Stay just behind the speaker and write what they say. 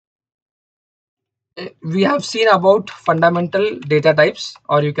We have seen about fundamental data types,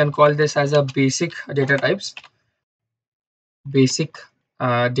 or you can call this as a basic data types. Basic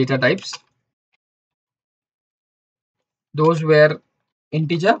data types. Those were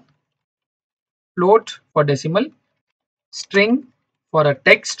integer, float for decimal, string for a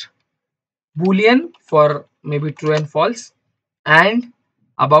text, boolean for maybe true and false, and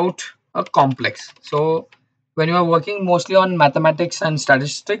about a complex. So when you are working mostly on mathematics and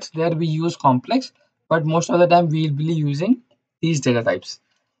statistics, there we use complex, but most of the time we will be using these data types.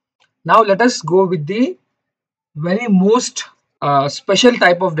 Now let us go with the very most special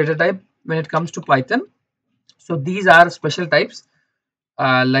type of data type when it comes to Python. So these are special types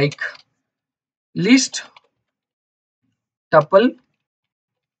like list, tuple,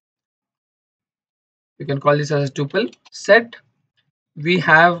 you can call this as a tuple, set. We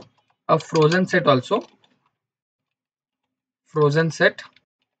have a frozen set also, frozen set,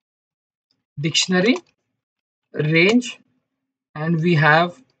 dictionary, range, and we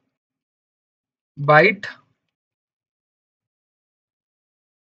have byte,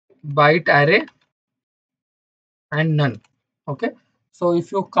 byte array, and none. Okay, so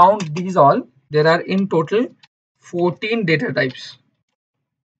if you count these all, there are in total 14 data types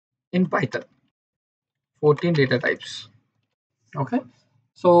in Python. 14 data types. Okay,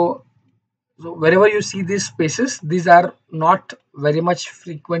 so wherever you see these spaces, these are not very much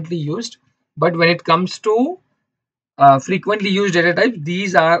frequently used, but when it comes to frequently used data types,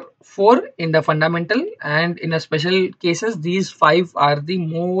 these are 4 in the fundamental, and in a special cases these 5 are the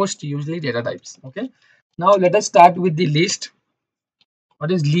most usually data types. Okay, now let us start with the list.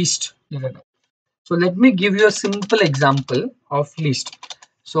 What is list data type? So let me give you a simple example of list.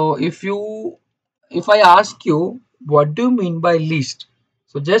 So if I ask you what do you mean by list,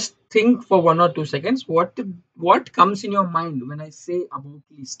 so just think for 1 or 2 seconds what comes in your mind when I say about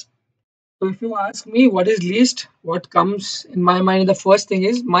list. So if you ask me what is list, what comes in my mind, the first thing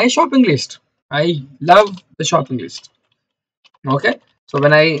is my shopping list. I love the shopping list. Okay, so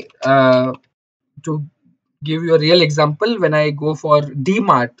when I to give you a real example, when I go for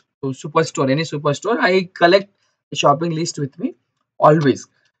DMart, so superstore, any superstore, I collect the shopping list with me always.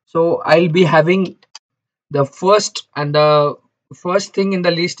 So I'll be having the first thing in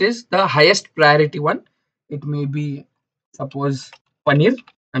the list is the highest priority one. It may be, suppose, paneer.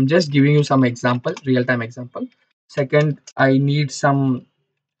 I'm just giving you some example, real time example. Second, I need some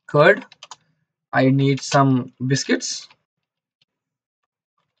curd. I need some biscuits.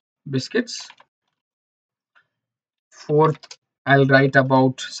 Fourth, I'll write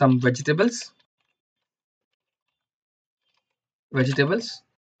about some vegetables.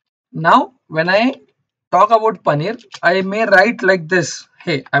 Now when I talk about paneer, I may write like this: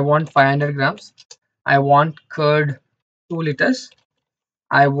 hey, I want 500 grams, I want curd 2 liters,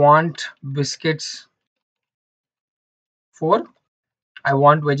 I want biscuits 4, I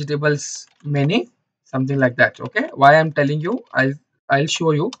want vegetables many, something like that. Okay, why I'm telling you, I'll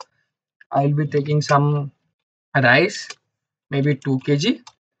show you. I'll be taking some rice, maybe 2 kg.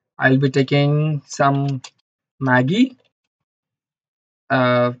 I'll be taking some Maggi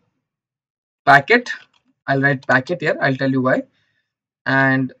packet. I'll write packet here, I'll tell you why.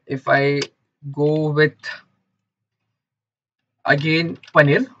 And if I go with again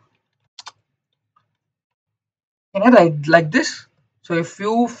paneer, can I write like this? So if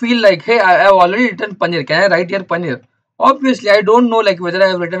you feel like, hey, I have already written paneer, can I write here paneer? Obviously I don't know like whether I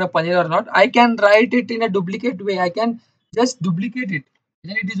have written a paneer or not. I can write it in a duplicate way. I can just duplicate it.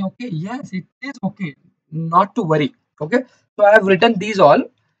 Then it is okay. Yes, it is okay, not to worry. Okay, so I have written these all.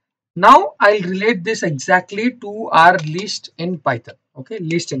 Now I'll relate this exactly to our list in Python. Okay,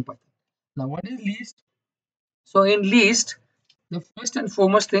 list in Python. Now what is list? So in list, the first and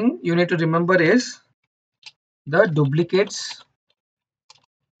foremost thing you need to remember is the duplicates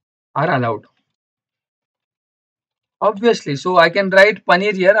are allowed. Obviously, so I can write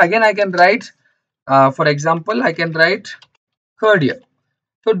paneer here. Again, I can write, for example, I can write curd here.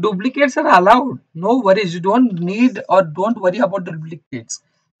 So duplicates are allowed. No worries. You don't need or don't worry about the duplicates.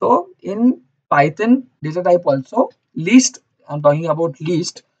 So in Python data type also list. I'm talking about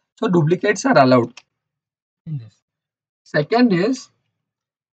list. So duplicates are allowed in this. Second is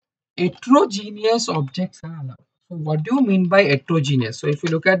heterogeneous objects are allowed. So what do you mean by heterogeneous? So if you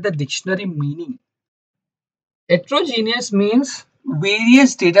look at the dictionary meaning, heterogeneous means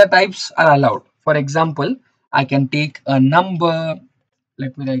various data types are allowed. For example, I can take a number,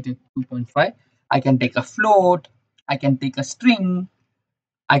 let me write it 2.5. I can take a float, I can take a string,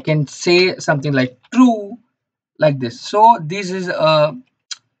 I can say something like true, like this. So this is a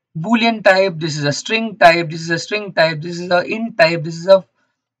boolean type, this is a string type, this is a string type, this is a int type, this is a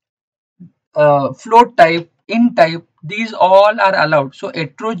float type, int type, these all are allowed. So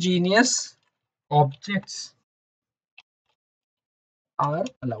heterogeneous objects are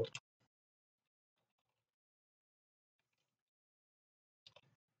allowed.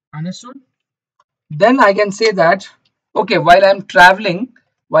 Understood? Then I can say that, okay, while I am traveling,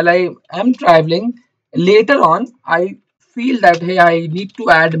 later on, I feel that, hey, I need to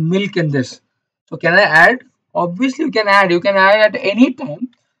add milk in this. So can I add? Obviously, you can add at any time.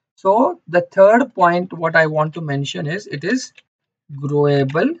 So the third point, what I want to mention is it is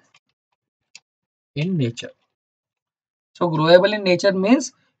growable in nature. So growable in nature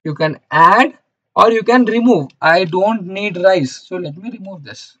means you can add or you can remove. I don't need rice. So let me remove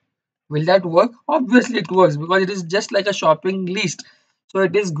this. Will that work? Obviously it works because it is just like a shopping list. So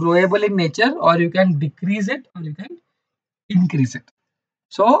it is growable in nature, or you can decrease it or you can increase it.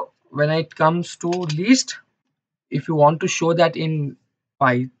 So when it comes to list, if you want to show that in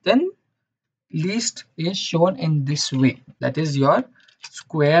Python, list is shown in this way, that is your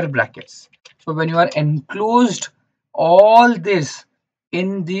square brackets. So when you are enclosed all this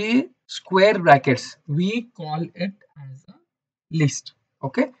in the square brackets, we call it as a list.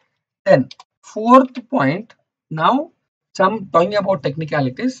 Okay, then fourth point, now some talking about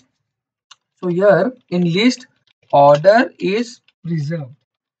technicalities. So here in list, order is preserved.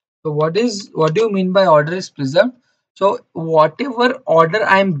 So what do you mean by order is preserved? So whatever order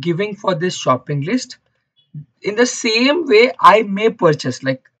I am giving for this shopping list, in the same way I may purchase,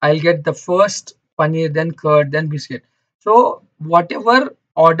 like I'll get the first paneer, then curd, then biscuit. So whatever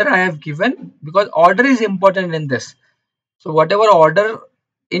order I have given, because order is important in this, so whatever order,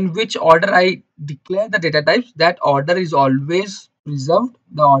 in which order I declare the data types, that order is always preserved.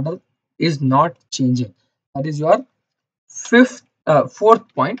 The order is not changing. That is your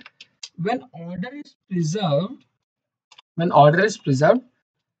fourth point. When order is preserved, when order is preserved,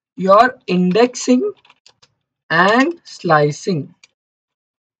 your indexing and slicing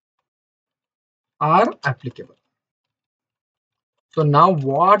are applicable. So now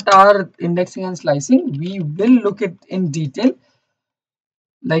what are indexing and slicing? We will look at in detail.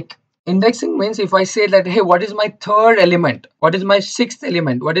 Like indexing means if I say that, hey, what is my third element? What is my sixth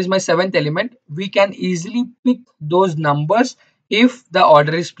element? What is my seventh element? We can easily pick those numbers if the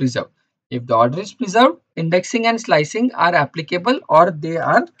order is preserved. If the order is preserved, indexing and slicing are applicable or they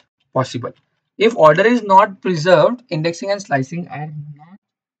are possible. If order is not preserved, indexing and slicing are not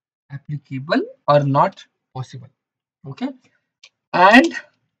applicable or not possible. Okay. And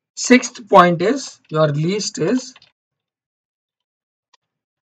sixth point is your list is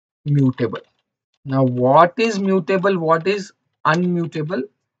mutable. Now, what is mutable? What is unmutable?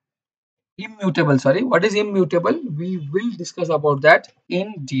 Immutable, sorry. What is immutable? We will discuss about that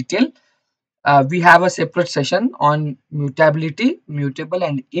in detail. We have a separate session on mutability, mutable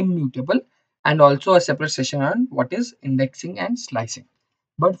and immutable, and also a separate session on what is indexing and slicing.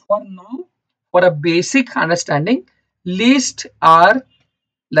 But for now, for a basic understanding, lists are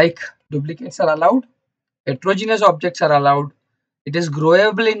like duplicates are allowed, heterogeneous objects are allowed, it is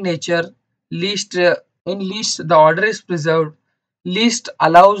growable in nature, list in list the order is preserved, list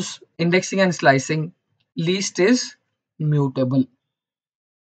allows indexing and slicing, list is mutable.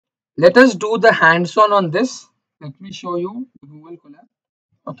 Let us do the hands-on on this. Let me show you Google Colab.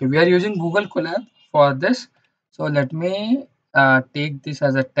 Okay, we are using Google Colab for this. So let me take this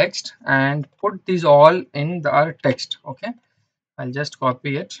as a text and put these all in our text. Okay, I'll just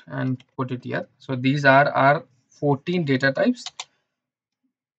copy it and put it here. So these are our 14 data types.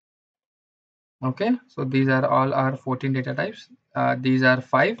 Okay, so these are all our 14 data types. These are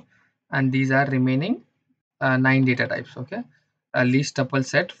 5 and these are remaining 9 data types. Okay, list, tuple,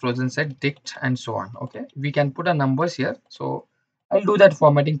 set, frozen set, dict, and so on. Okay, we can put a numbers here. So I'll do that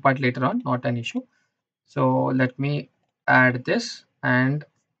formatting part later on, not an issue. So let me add this and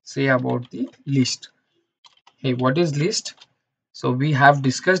say about the list. Hey, what is list? So we have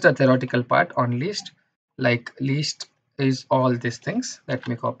discussed the theoretical part on list. Like list is all these things. Let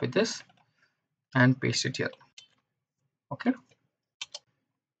me copy this and paste it here. Okay,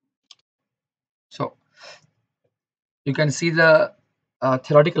 so you can see the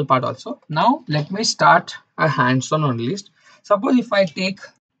theoretical part also. Now let me start a hands-on on list. Suppose if I take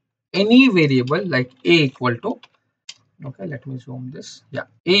any variable like a equal to, okay, let me zoom this, yeah,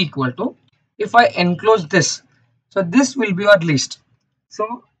 a equal to, if I enclose this, so this will be our list.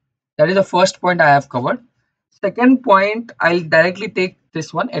 So that is the first point I have covered. Second point, I'll directly take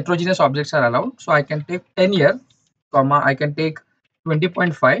this one, heterogeneous objects are allowed. So I can take 10 here, comma, I can take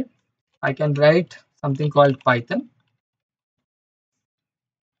 20.5. I can write something called Python.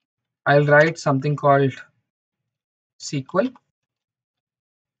 I'll write something called SQL.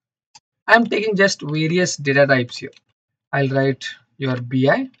 I'm taking just various data types here. I'll write your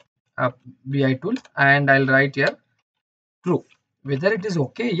uh, BI tool, and I'll write here true. Whether it is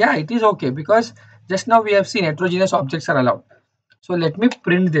okay? Yeah, it is okay, because just now we have seen heterogeneous objects are allowed. So let me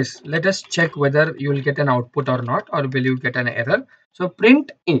print this. Let us check whether you will get an output or not, or will you get an error. So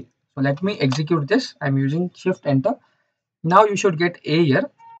print A. So let me execute this. I'm using shift enter. Now you should get A here.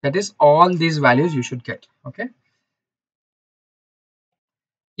 That is all these values you should get. Okay.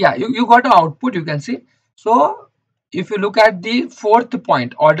 Yeah, you got an output, you can see. So if you look at the fourth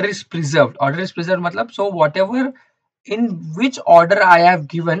point, order is preserved. Order is preserved matlab, so whatever in which order I have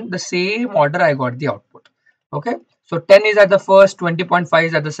given, the same order I got the output. Okay, so 10 is at the first, 20.5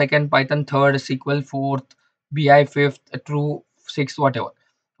 is at the second, Python third, SQL fourth, BI fifth, true sixth, whatever.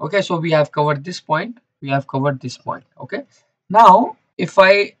 Okay, so we have covered this point, we have covered this point. Okay, now if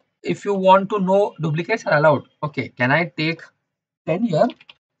you want to know duplicates are allowed, okay, can I take 10 here?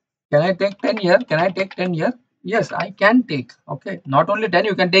 Can I take 10 here? Can I take 10 here? Yes, I can take. Okay. Not only 10,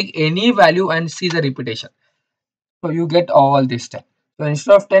 you can take any value and see the repetition. So you get all this 10. So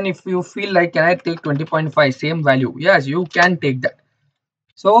instead of 10, if you feel like, can I take 20.5, same value? Yes, you can take that.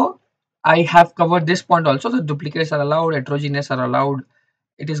 So I have covered this point also. The duplicates are allowed, heterogeneous are allowed.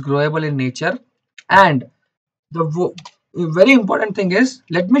 It is growable in nature. And the very important thing is,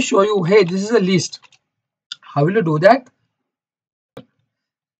 let me show you, hey, this is a list. How will you do that?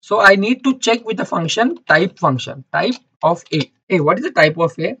 So I need to check with the function, type of A. Hey, what is the type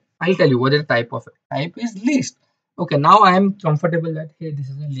of A? I'll tell you what is the type of A. Type is list. Okay, now I am comfortable that, hey, this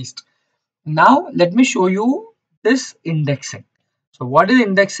is a list. Now let me show you this indexing. So what is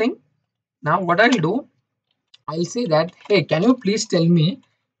indexing? Now what I'll do, I'll say that, hey, can you please tell me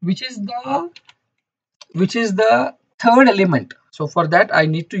which is the third element? So for that I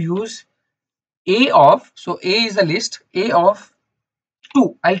need to use A of, so A is a list, A of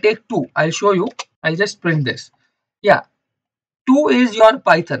 2. I'll take 2. I'll show you. I'll just print this. Yeah, 2 is your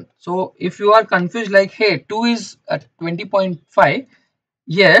Python. So if you are confused like, hey, 2 is at 20.5,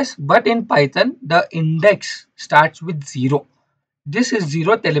 yes, but in Python the index starts with 0. This is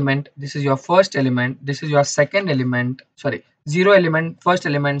 0th element, this is your first element, this is your second element, sorry, 0 element, first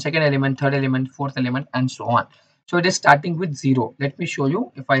element, second element, third element, fourth element, and so on. So it is starting with 0. Let me show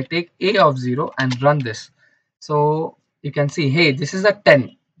you. If I take A of 0 and run this, so you can see, hey, this is a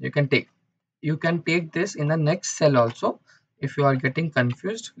 10. You can take this in the next cell also. If you are getting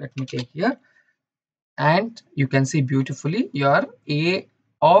confused, let me take here, and you can see beautifully your A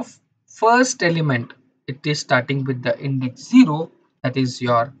of first element, it is starting with the index 0, that is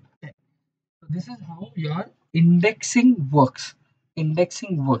your 10. So this is how your indexing works.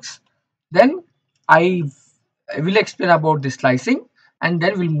 Then I will explain about the slicing, and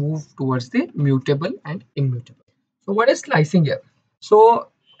then we'll move towards the mutable and immutable. So what is slicing here? So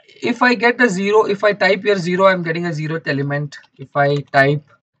if I get the 0, if I type here 0, I'm getting a 0th element. If I type,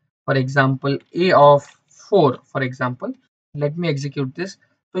 for example, A of 4, for example, let me execute this.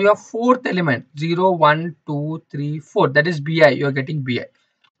 So your fourth element, 0, 1, 2, 3, 4, that is BI, you're getting BI.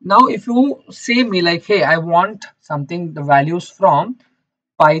 Now if you say me like, hey, I want something, the values from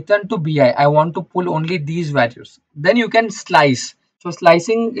Python to BI, I want to pull only these values, then you can slice. So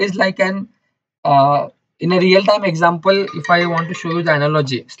slicing is like an in a real-time example. If I want to show you the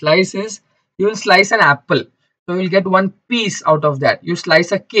analogy, slice is, you will slice an apple, so you will get one piece out of that. You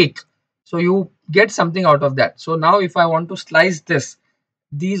slice a cake, so you get something out of that. So now if I want to slice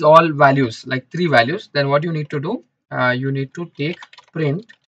these all values, like 3 values, then what you need to do, you need to take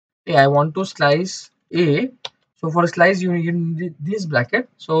print. Hey, I want to slice A. So for slice, you need this bracket.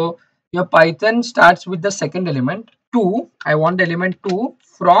 So your Python starts with the second element 2. I want element 2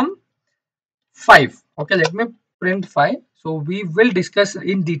 from 5. Okay, let me print 5. So we will discuss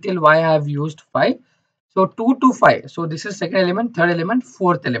in detail why I have used 5. So 2 to 5. So this is second element, third element,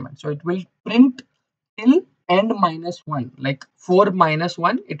 fourth element. So it will print till end minus 1, like 4 minus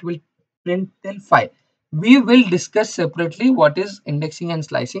 1, it will print till 5. We will discuss separately what is indexing and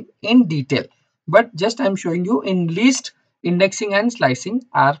slicing in detail, but just I'm showing you in list indexing and slicing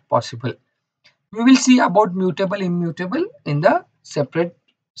are possible. We will see about mutable immutable in the separate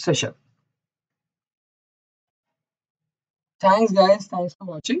session. Thanks guys, thanks for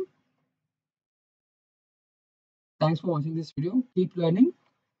watching this video. Keep learning,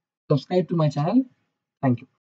 subscribe to my channel. Thank you.